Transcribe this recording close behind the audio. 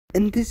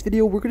In this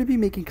video, we're going to be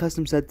making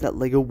custom sets that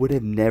LEGO would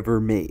have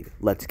never made.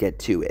 Let's get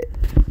to it.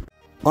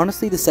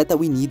 Honestly, the set that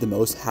we need the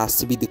most has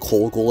to be the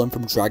coal golem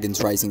from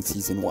Dragon's Rising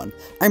Season 1.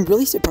 I'm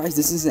really surprised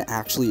this isn't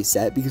actually a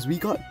set because we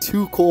got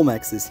 2 coal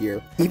mechs this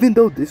year, even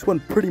though this one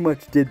pretty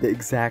much did the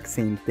exact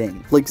same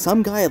thing. Like,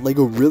 some guy at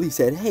LEGO really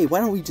said, hey, why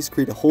don't we just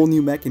create a whole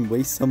new mech and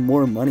waste some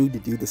more money to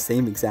do the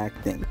same exact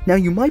thing. Now,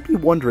 you might be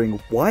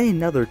wondering, why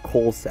another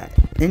coal set?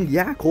 And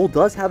yeah, Cole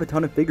does have a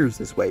ton of figures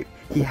this wave.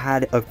 He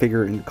had a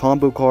figure in the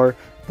combo car,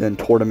 then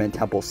Tournament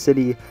Temple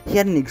City, he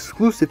had an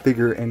exclusive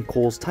figure in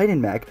Cole's Titan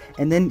mech,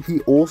 and then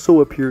he also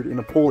appeared in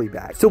a poly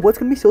bag. So what's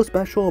going to be so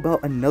special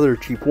about another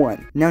cheap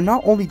one? Now,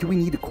 not only do we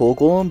need a Coal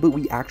Golem, but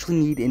we actually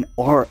need an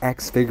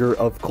RX figure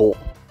of Cole.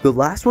 The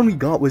last one we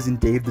got was in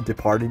Dave the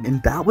Departed,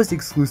 and that was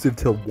exclusive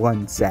to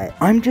one set.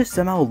 I'm just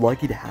somehow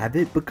lucky to have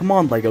it, but come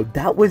on LEGO,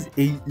 that was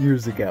 8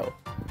 years ago.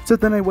 So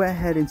then I went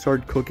ahead and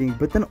started cooking,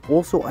 but then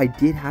also I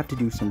did have to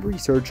do some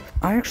research.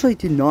 I actually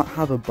did not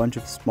have a bunch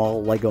of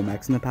small LEGO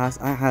mechs in the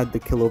past. I had the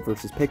Kilo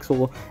vs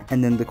Pixel,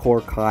 and then the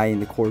Core Kai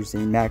and the Core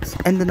Zane mechs,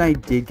 and then I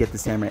did get the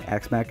Samurai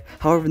X mech.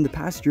 However, in the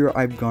past year,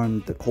 I've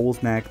gone the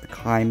Cole's mech, the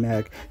Kai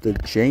mech, the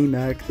J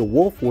mech, the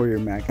Wolf Warrior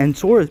mech, and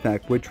Sora's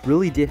mech, which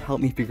really did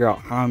help me figure out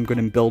how I'm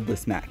going to build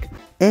this mech.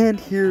 And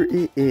here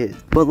it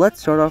is. But let's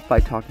start off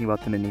by talking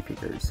about the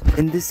minifigures.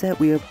 In this set,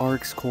 we have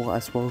RX Cole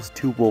as well as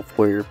 2 Wolf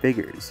Warrior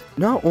figures.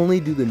 Not only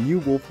do the new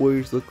Wolf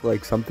Warriors look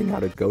like something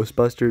out of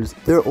Ghostbusters,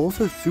 they're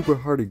also super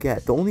hard to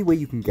get. The only way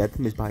you can get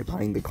them is by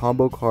buying the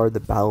combo card, the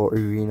battle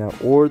arena,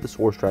 or the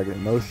Source Dragon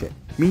in Motion.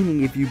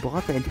 Meaning, if you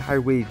bought the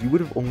entire wave, you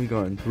would have only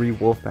gotten 3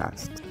 Wolf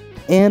masks.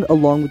 And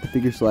along with the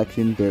figure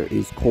selection, there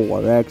is Cole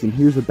RX, and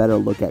here's a better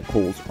look at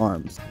Cole's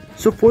arms.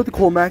 So for the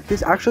Cole mech,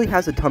 this actually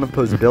has a ton of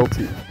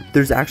posability.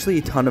 There's actually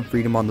a ton of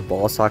freedom on the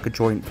ball socket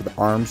joint for the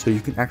arms, so you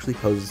can actually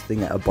pose this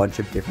thing at a bunch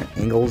of different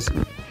angles.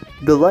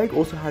 The leg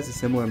also has a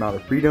similar amount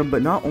of freedom,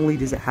 but not only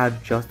does it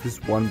have just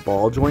this one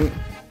ball joint,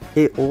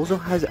 it also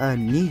has a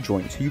knee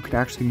joint, so you can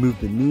actually move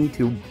the knee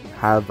to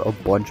have a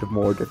bunch of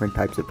more different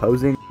types of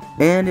posing.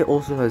 And it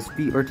also has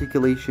feet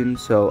articulation,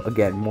 so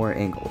again, more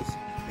angles.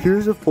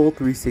 Here's a full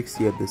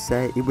 360 of the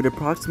set. It would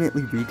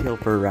approximately retail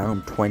for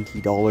around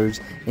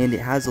 $20, and it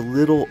has a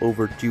little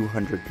over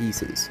 200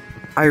 pieces.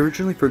 I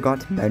originally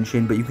forgot to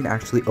mention, but you can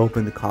actually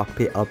open the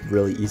cockpit up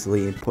really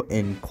easily and put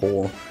in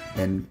Cole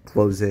and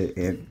close it,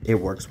 and it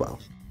works well.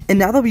 And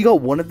now that we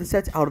got one of the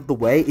sets out of the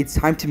way, it's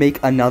time to make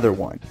another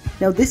one.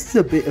 Now, this is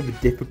a bit of a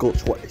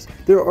difficult choice.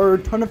 There are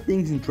a ton of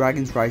things in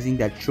Dragon's Rising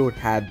that should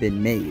have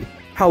been made.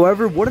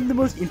 However, one of the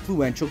most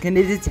influential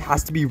candidates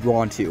has to be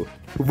Rontu.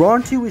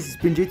 Rontu is a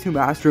Spinjitzu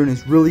master and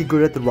is really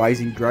good at the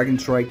Rising Dragon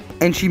Strike,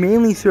 and she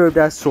mainly served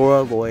as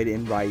Sora, Lloyd,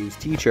 and Ryu's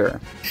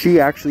teacher. She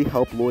actually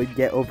helped Lloyd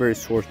get over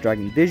his Source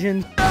Dragon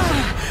visions.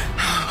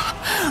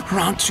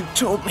 Rontu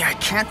told me I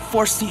can't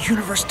force the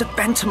universe to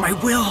bend to my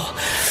will.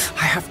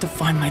 I have to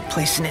find my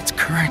place in its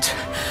current.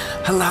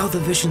 Allow the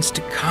visions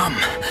to come,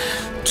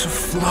 to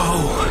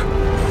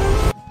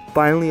flow.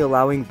 Finally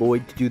allowing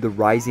Lloyd to do the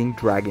Rising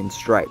Dragon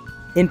Strike.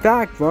 In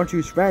fact,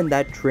 Rontu's friend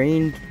that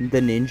trained the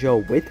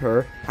ninja with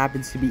her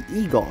happens to be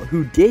Egalt,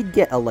 who did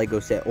get a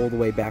LEGO set all the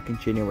way back in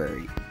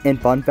January. And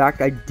fun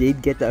fact, I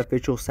did get the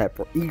official set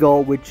for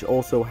Egalt, which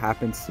also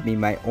happens to be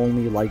my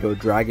only LEGO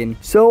dragon,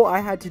 so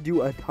I had to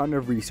do a ton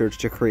of research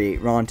to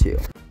create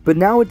Rontu. But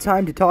now it's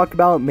time to talk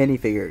about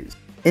minifigures.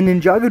 In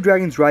Ninjago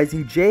Dragon's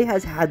Rising, Jay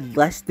has had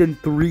less than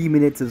 3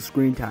 minutes of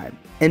screen time.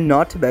 And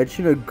not to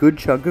mention, a good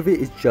chunk of it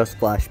is just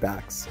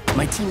flashbacks.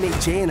 My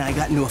teammate Jay and I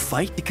got into a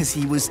fight because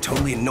he was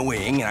totally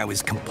annoying and I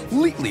was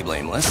completely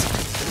blameless.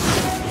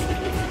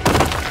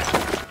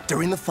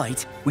 During the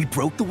fight, we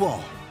broke the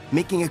wall,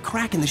 making a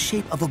crack in the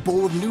shape of a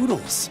bowl of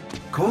noodles.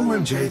 Cole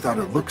and Jay thought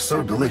it looked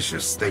so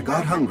delicious, they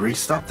got hungry,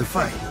 stopped the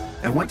fight,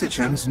 and went to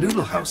Chen's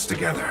noodle house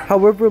together.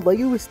 However,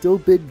 LEGO has still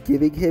been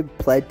giving him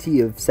plenty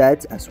of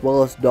sets as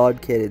well as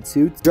non-canon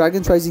suits.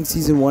 Dragon's Rising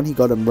Season 1 he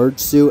got a merge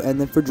suit, and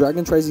then for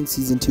Dragon's Rising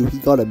Season 2 he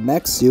got a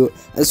mech suit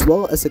as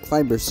well as a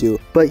climber suit,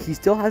 but he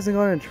still hasn't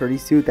got an attorney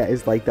suit that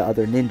is like the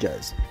other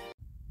ninjas.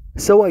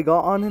 So I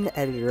got on an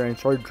editor and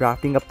started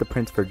drafting up the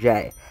prints for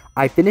Jay.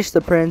 I finished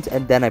the prints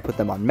and then I put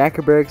them on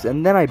mecha bricks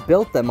and then I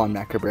built them on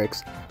mecha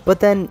bricks, but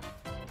then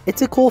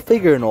it's a cool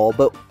figure and all,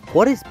 but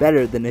what is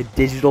better than a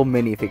digital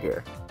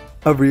minifigure?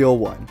 A real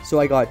one. So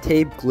I got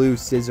tape, glue,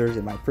 scissors,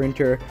 and my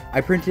printer. I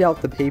printed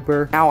out the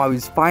paper. Now I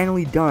was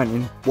finally done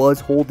and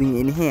was holding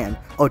in hand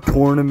a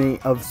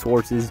Tournament of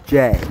Sources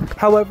J.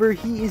 However,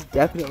 he is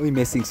definitely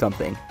missing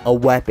something. A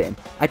weapon.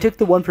 I took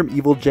the one from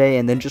Evil J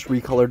and then just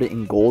recolored it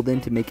in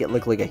golden to make it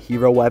look like a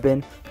hero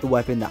weapon. The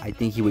weapon that I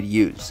think he would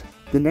use.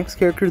 The next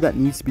character that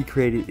needs to be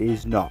created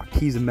is Noct.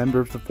 He's a member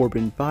of the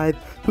Forbidden Five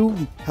who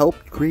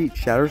helped create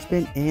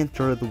Shatterspin and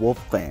started the Wolf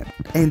Clan.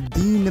 And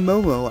the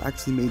Nemomo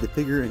actually made the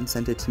figure and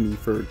sent it to me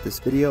for this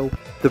video.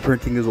 The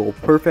printing is all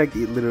perfect.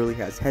 It literally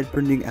has head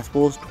printing as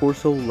well as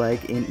torso,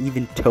 leg, and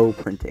even toe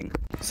printing.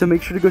 So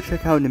make sure to go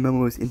check out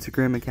Nemomo's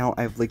Instagram account.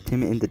 I've linked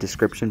him in the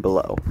description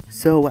below.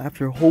 So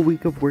after a whole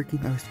week of working,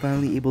 I was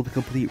finally able to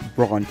complete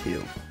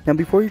rontu. Now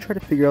before you try to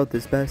figure out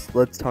this best,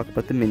 let's talk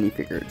about the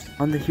minifigures.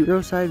 On the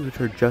hero side, which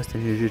are just a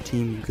ninja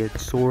team, you get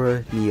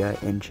Sora, Nia,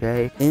 and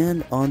Jay.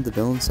 And on the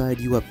villain side,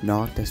 you have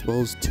Noct as well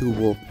as 2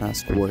 wolf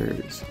masked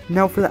warriors.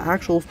 Now for the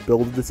actual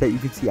build of the set, you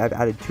can see I've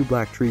added 2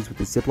 black trees with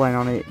a zipline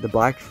on it. The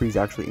black tree is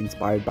actually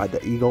inspired by the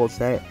egalt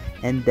set.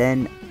 And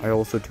then I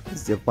also took the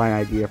zipline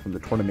idea from the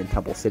Tournament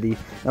Temple City.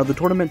 Now the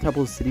Tournament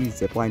Temple City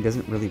zipline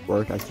doesn't really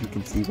work, as you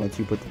can see once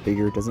you put the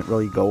figure, it doesn't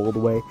really go all the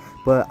way.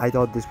 But I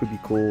thought this would be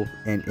cool,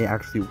 and it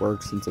actually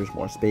works since there's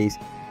more space.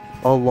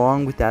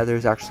 Along with that,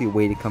 there's actually a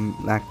way to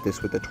connect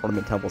this with the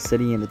Tournament Temple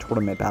City and the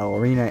Tournament Battle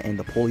Arena and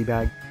the pulley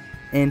bag.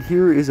 And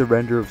here is a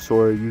render of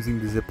Sora using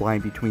the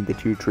zipline between the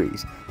 2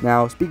 trees.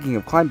 Now speaking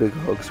of climbing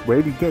hooks,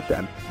 where do you get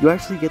them? You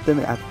actually get them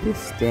at this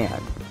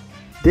stand.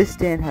 This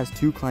stand has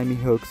 2 climbing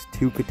hooks,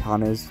 2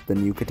 katanas, the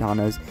new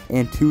katanas,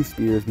 and 2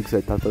 spears because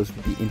I thought those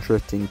would be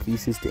interesting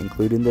pieces to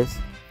include in this.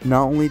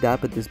 Not only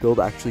that, but this build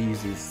actually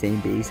uses the same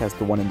base as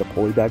the one in the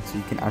pulley bag, so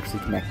you can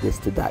actually connect this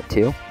to that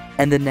too.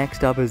 And the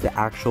next up is the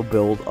actual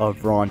build of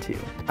rontu.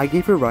 I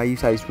gave her Riyu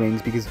sized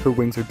wings because her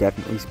wings are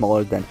definitely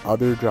smaller than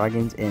other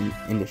dragons, and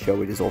in the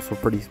show it is also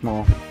pretty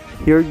small.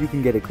 Here you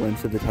can get a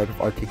glimpse of the type of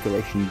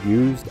articulation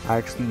used. I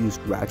actually used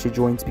ratchet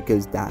joints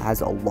because that has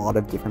a lot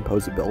of different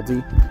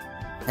posability.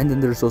 And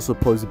then there's also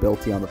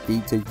posability on the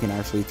feet, so you can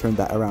actually turn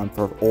that around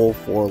for all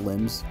 4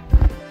 limbs.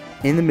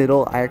 In the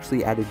middle, I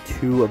actually added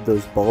 2 of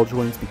those ball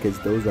joints because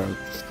those are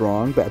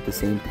strong, but at the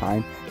same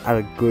time, add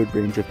a good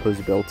range of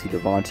posability to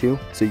rontu,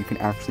 so you can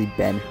actually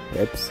bend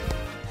hips.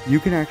 You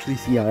can actually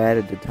see I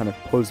added a ton of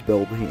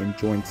posability and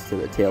joints to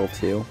the tail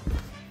too.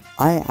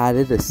 I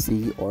added a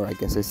seat, or I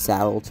guess a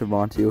saddle, to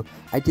rontu.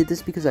 I did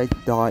this because I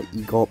thought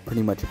egalt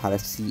pretty much had a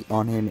seat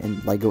on him,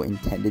 and LEGO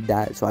intended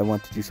that, so I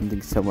wanted to do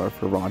something similar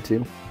for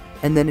rontu.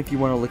 And then if you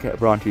want to look at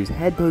rontu's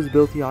head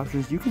posability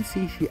options, you can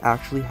see she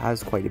actually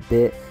has quite a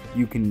bit.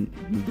 You can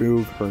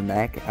move her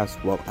neck as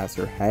well as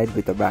her head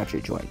with the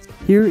ratchet joints.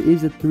 Here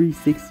is a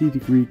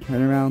 360-degree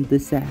turnaround.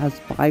 This set has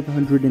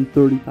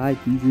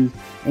 535 pieces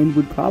and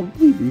would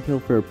probably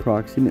retail for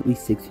approximately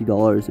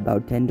 $60,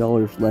 about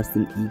 $10 less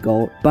than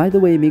egalt. By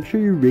the way, make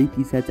sure you rate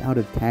these sets out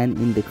of 10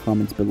 in the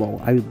comments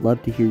below. I would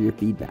love to hear your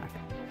feedback.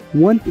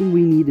 One thing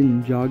we need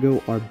in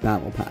Ninjago are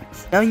battle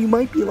packs. Now you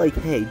might be like,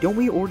 hey, don't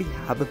we already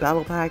have a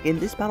battle pack? And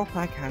this battle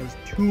pack has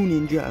 2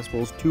 ninja as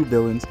well as 2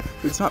 villains,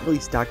 but it's not really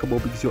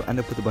stackable because you'll end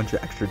up with a bunch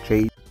of extra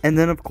J's. And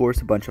then of course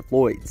a bunch of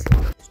Lloyds.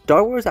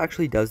 Star Wars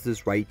actually does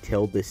this right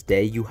till this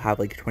day. You have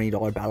like a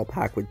 $20 battle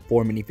pack with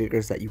 4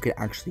 minifigures that you can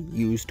actually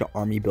use to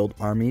army build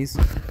armies.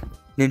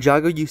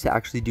 Ninjago used to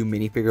actually do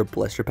minifigure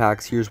blister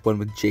packs. Here's one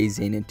with Jay,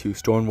 Zane, and 2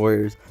 Storm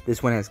Warriors.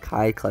 This one has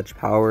Kai, Clutch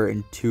Power,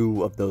 and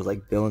 2 of those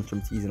like villains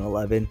from season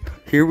 11.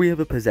 Here we have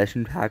a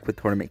possession pack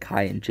with Tournament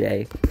Kai and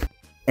Jay.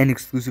 An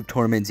exclusive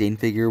Tournament Zane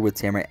figure with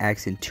Samurai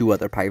X and 2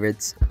 other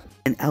pirates.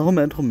 An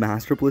Elemental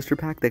Master blister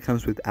pack that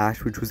comes with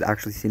Ash, which was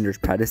actually Cinder's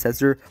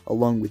predecessor,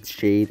 along with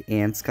Shade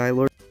and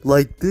Skylord.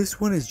 Like, this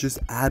one is just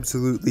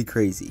absolutely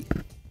crazy.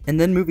 And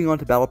then moving on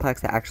to battle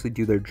packs that actually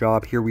do their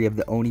job, here we have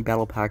the Oni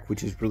battle pack,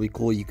 which is really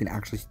cool. You can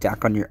actually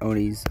stack on your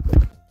Onis.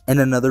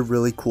 And another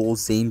really cool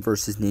Zane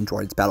vs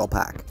Ninjago's battle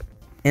pack.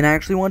 And I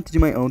actually want to do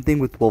my own thing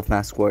with Wolf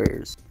Mask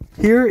Warriors.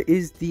 Here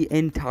is the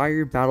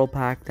entire battle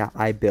pack that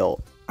I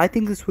built. I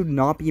think this would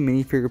not be a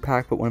minifigure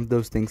pack, but one of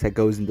those things that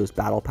goes in those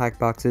battle pack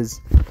boxes.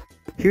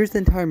 Here's the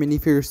entire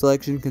minifigure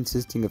selection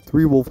consisting of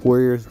 3 wolf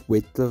warriors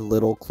with the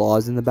little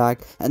claws in the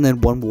back, and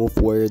then 1 wolf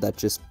warrior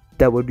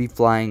that would be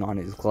flying on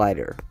his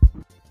glider.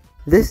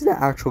 This is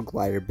the actual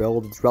glider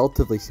build. It's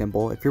relatively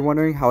simple. If you're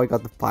wondering how I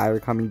got the fire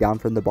coming down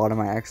from the bottom,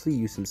 I actually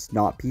used some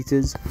snot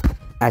pieces,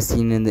 as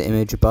seen in the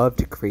image above,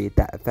 to create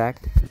that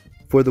effect.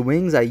 For the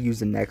wings, I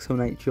used a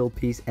Nexonite shield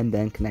piece and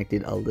then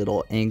connected a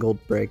little angled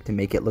brick to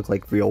make it look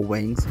like real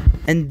wings.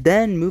 And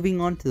then moving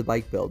on to the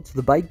bike build. So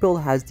the bike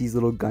build has these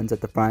little guns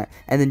at the front,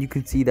 and then you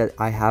can see that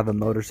I have a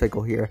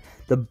motorcycle here.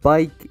 The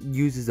bike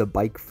uses a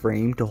bike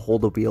frame to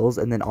hold the wheels,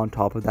 and then on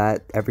top of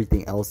that,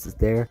 everything else is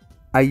there.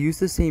 I used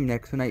the same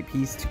Nexonite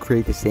piece to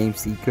create the same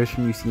seat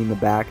cushion you see in the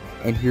back,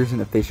 and here's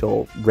an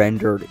official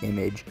rendered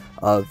image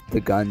of the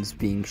guns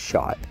being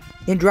shot.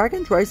 In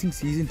Dragon's Rising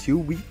Season 2,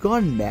 we've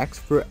gotten mechs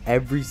for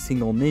every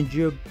single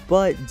ninja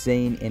but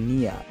Zane and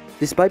Nia.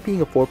 Despite being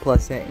a 4+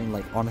 set and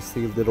like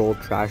honestly literal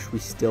trash, we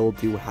still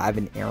do have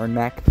an Arin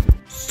mech.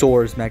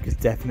 Sora's mech is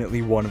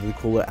definitely one of the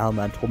cooler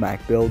elemental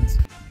mech builds.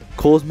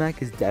 Cole's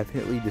mech is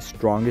definitely the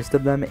strongest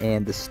of them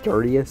and the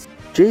sturdiest.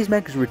 Jay's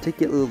mech is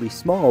ridiculously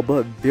small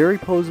but very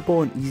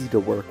posable and easy to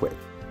work with.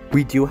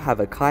 We do have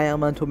a Kai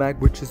elemental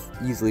mech, which is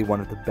easily one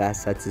of the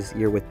best sets this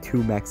year with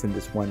 2 mechs in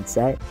this one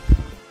set.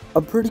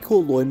 A pretty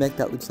cool Lloyd mech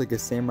that looks like a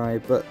samurai,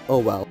 but oh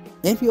well.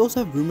 And we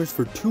also have rumors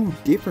for 2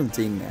 different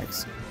Zane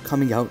mechs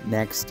coming out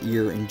next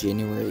year in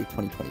January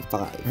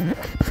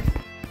 2025.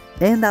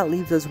 And that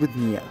leaves us with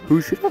Nia,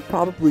 who should have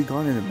probably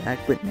gotten a mech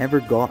but never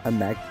got a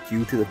mech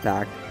due to the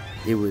fact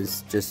it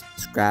was just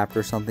scrapped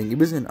or something. It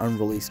was an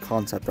unreleased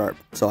concept art,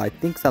 so I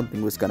think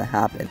something was gonna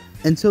happen.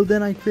 And so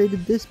then I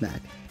created this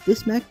mech.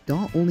 This mech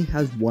not only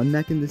has 1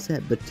 mech in the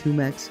set, but 2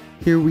 mechs.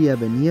 Here we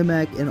have a Nia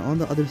mech, and on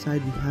the other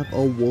side we have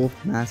a Wolf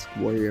Mask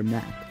Warrior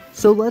mech.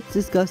 So let's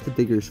discuss the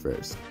figures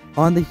first.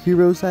 On the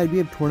hero side, we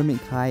have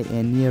Tournament Kai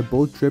and Nia,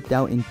 both dripped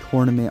out in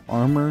tournament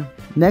armor.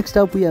 Next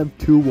up, we have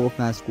 2 Wolf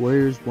Mask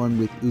Warriors, one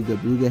with Ooga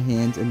Booga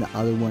hands and the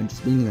other one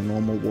just being a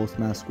normal Wolf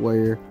Mask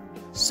Warrior.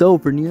 So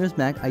for Nia's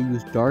mech, I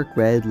used dark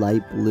red,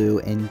 light blue,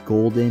 and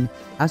golden,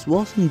 as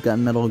well as some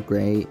gunmetal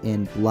gray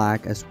and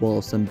black, as well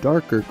as some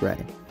darker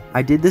gray.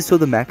 I did this so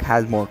the mech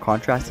has more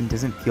contrast and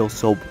doesn't feel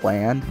so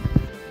bland.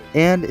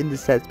 And in the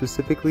set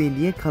specifically,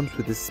 Nia comes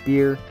with a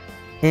spear.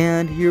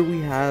 And here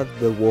we have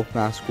the Wolf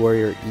Mask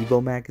Warrior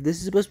Evo mech. This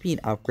is supposed to be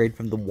an upgrade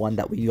from the one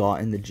that we got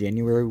in the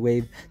January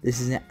wave.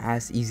 This isn't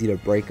as easy to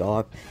break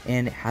off,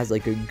 and it has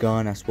like a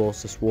gun as well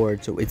as a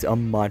sword, so it's a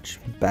much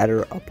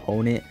better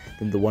opponent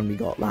than the one we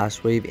got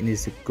last wave, and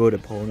is a good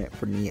opponent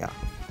for Nia.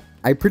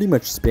 I pretty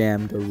much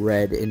spammed the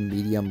red and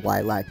medium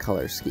lilac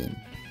color scheme.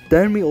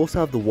 Then we also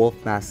have the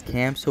Wolf Mask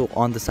Cam, so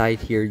on the side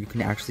here you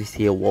can actually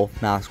see a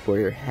Wolf Mask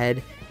Warrior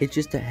head. It's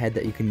just a head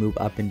that you can move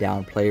up and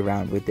down, play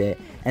around with it.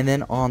 And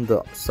then on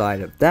the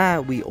side of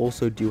that, we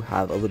also do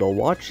have a little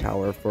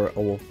watchtower for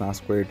a Wolf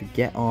Mask Warrior to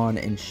get on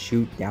and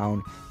shoot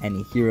down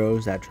any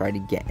heroes that try to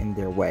get in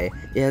their way.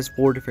 It has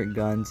 4 different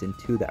guns and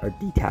 2 that are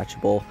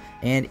detachable,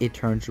 and it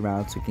turns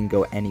around so it can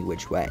go any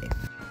which way.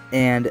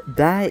 And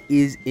that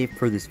is it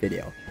for this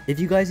video. If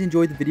you guys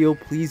enjoyed the video,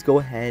 please go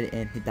ahead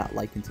and hit that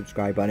like and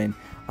subscribe button.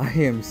 I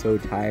am so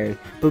tired.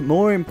 But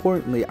more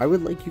importantly, I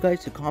would like you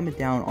guys to comment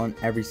down on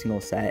every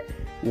single set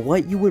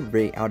what you would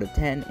rate out of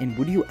 10, and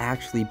would you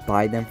actually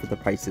buy them for the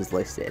prices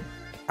listed.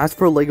 As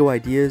for LEGO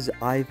ideas,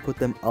 I've put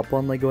them up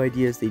on LEGO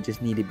ideas, they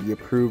just need to be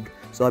approved,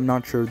 so I'm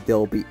not sure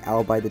they'll be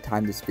out by the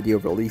time this video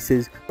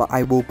releases, but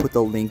I will put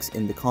the links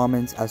in the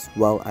comments as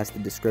well as the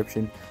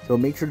description, so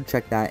make sure to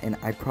check that, and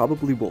I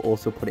probably will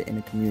also put it in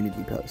a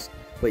community post.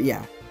 But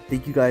yeah,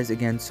 thank you guys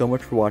again so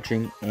much for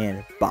watching,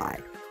 and bye.